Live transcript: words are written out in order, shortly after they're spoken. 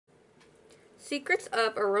Secrets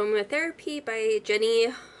of Aromatherapy by Jenny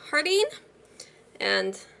Harding,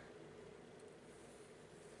 and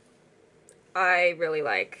I really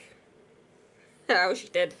like how she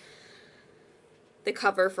did the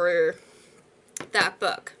cover for that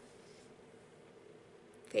book.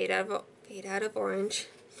 Fade out of orange.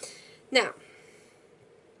 Now,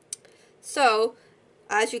 so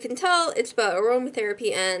as you can tell, it's about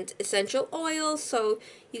aromatherapy and essential oils. So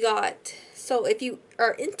if you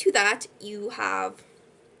are into that, you have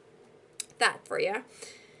that for you.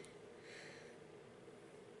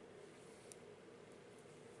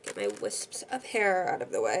 Get my wisps of hair out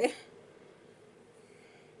of the way.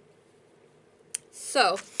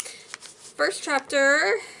 So, first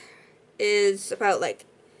chapter is about like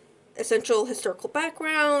essential historical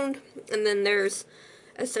background, and then there's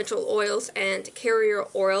essential oils and carrier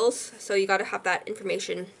oils. So you got to have that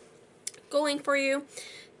information going for you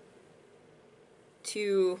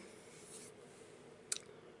to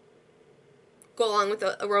go along with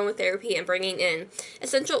the aromatherapy and bringing in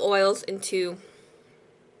essential oils into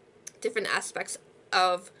different aspects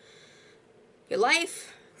of your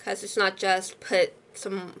life, because it's not just put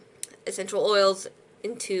some essential oils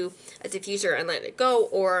into a diffuser and let it go,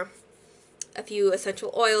 or a few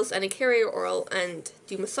essential oils and a carrier oil and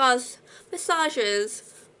do massages,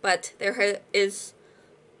 but there is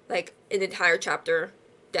like an entire chapter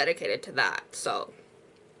dedicated to that. So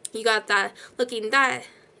you got that looking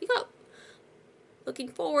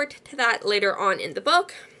forward to that later on in the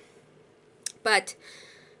book. But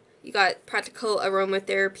you got practical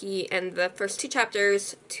aromatherapy and the first two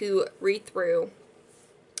chapters to read through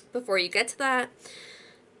before you get to that.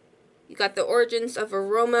 You got the origins of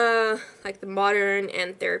aroma, like the modern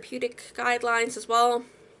and therapeutic guidelines as well.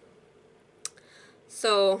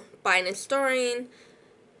 So, buying and storing.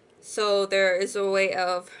 So there is a way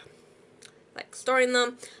of like storing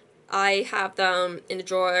them. I have them in a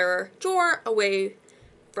drawer away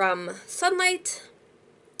from sunlight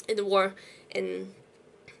and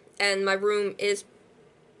my room is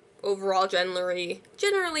overall generally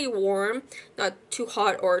warm, not too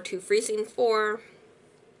hot or too freezing for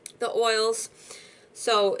the oils.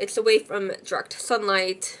 So it's away from direct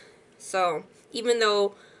sunlight. So even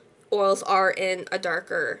though oils are in a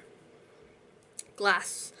darker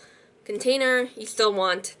glass container, you still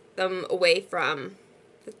want them away from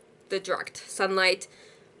the direct sunlight,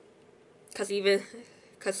 because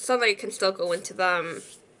sunlight can still go into them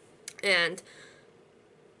and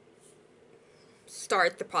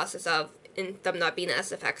start the process of them not being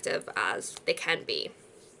as effective as they can be.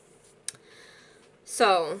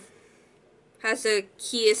 So, has a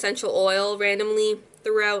key essential oil randomly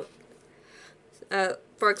throughout.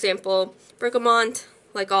 For example, bergamot,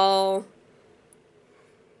 like all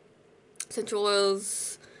essential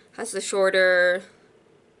oils, has a shorter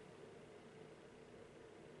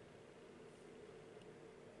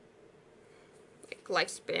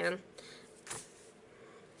lifespan.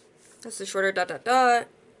 That's the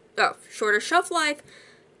shorter shelf life,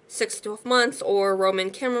 6 to 12 months, or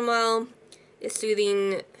Roman chamomile is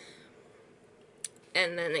soothing,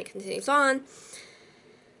 and then it continues on.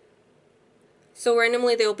 So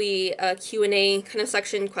randomly there'll be a Q&A kind of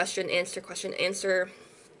section, question, answer,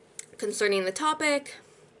 concerning the topic.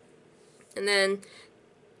 And then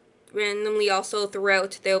randomly also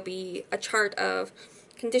throughout there'll be a chart of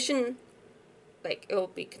condition,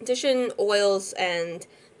 oils, and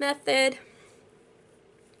method.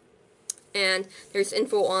 And there's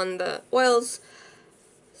info on the oils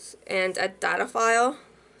and a data file.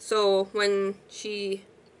 So when she,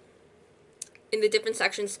 in the different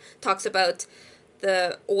sections, talks about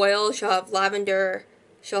the oil, she'll have lavender,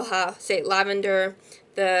 lavender,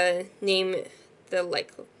 the name, the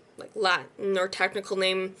like Latin or technical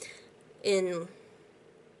name in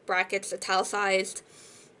brackets, italicized.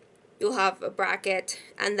 You'll have a bracket,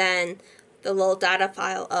 and then the little data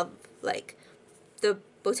file of like the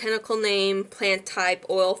botanical name, plant type,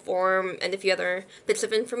 oil form, and a few other bits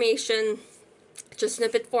of information, just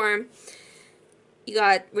snippet form. You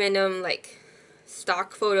got random like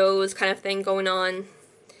stock photos kind of thing going on.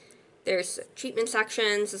 There's treatment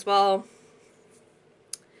sections as well.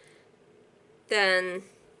 Then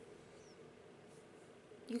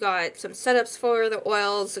you got some setups for the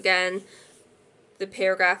oils, again, the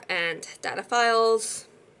paragraph and data files.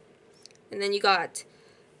 And then you got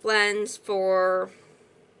blends for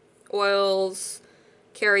oils,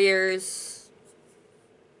 carriers,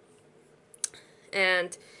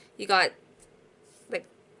 and you got like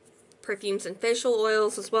perfumes and facial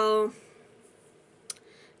oils as well,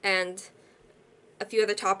 and a few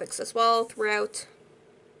other topics as well throughout.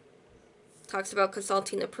 Talks about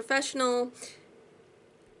consulting a professional,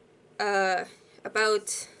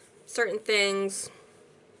 about certain things.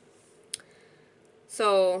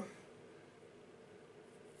 So,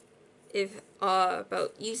 if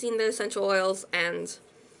about using the essential oils, and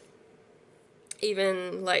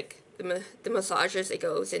even like the massages it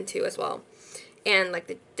goes into as well, and like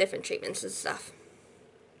the different treatments and stuff.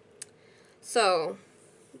 So,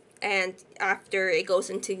 and after it goes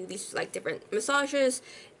into these like different massages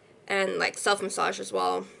and like self massage as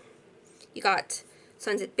well, you got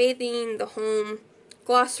sunset bathing, the home,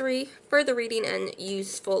 glossary, further reading, and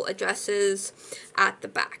useful addresses at the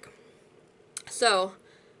back. So,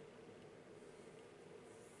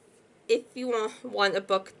 if you want a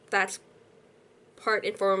book that's part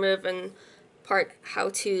informative and part how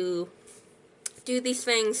to do these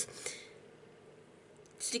things,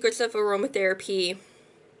 Secrets of Aromatherapy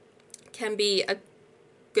can be a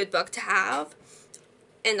good book to have,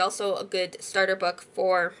 and also a good starter book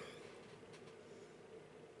for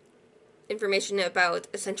information about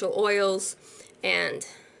essential oils and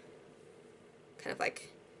kind of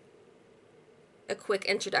like a quick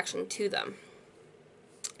introduction to them.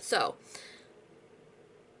 So,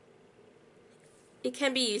 it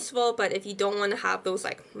can be useful, but if you don't want to have those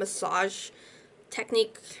like massage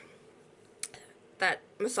technique, that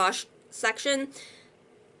massage section,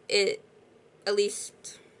 it, at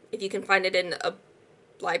least if you can find it in a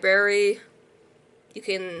library, you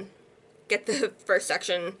can get the first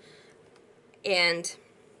section and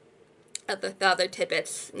the other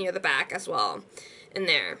tidbits near the back as well in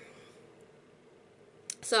there.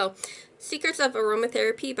 So, Secrets of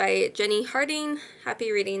Aromatherapy by Jenny Harding.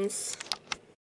 Happy readings.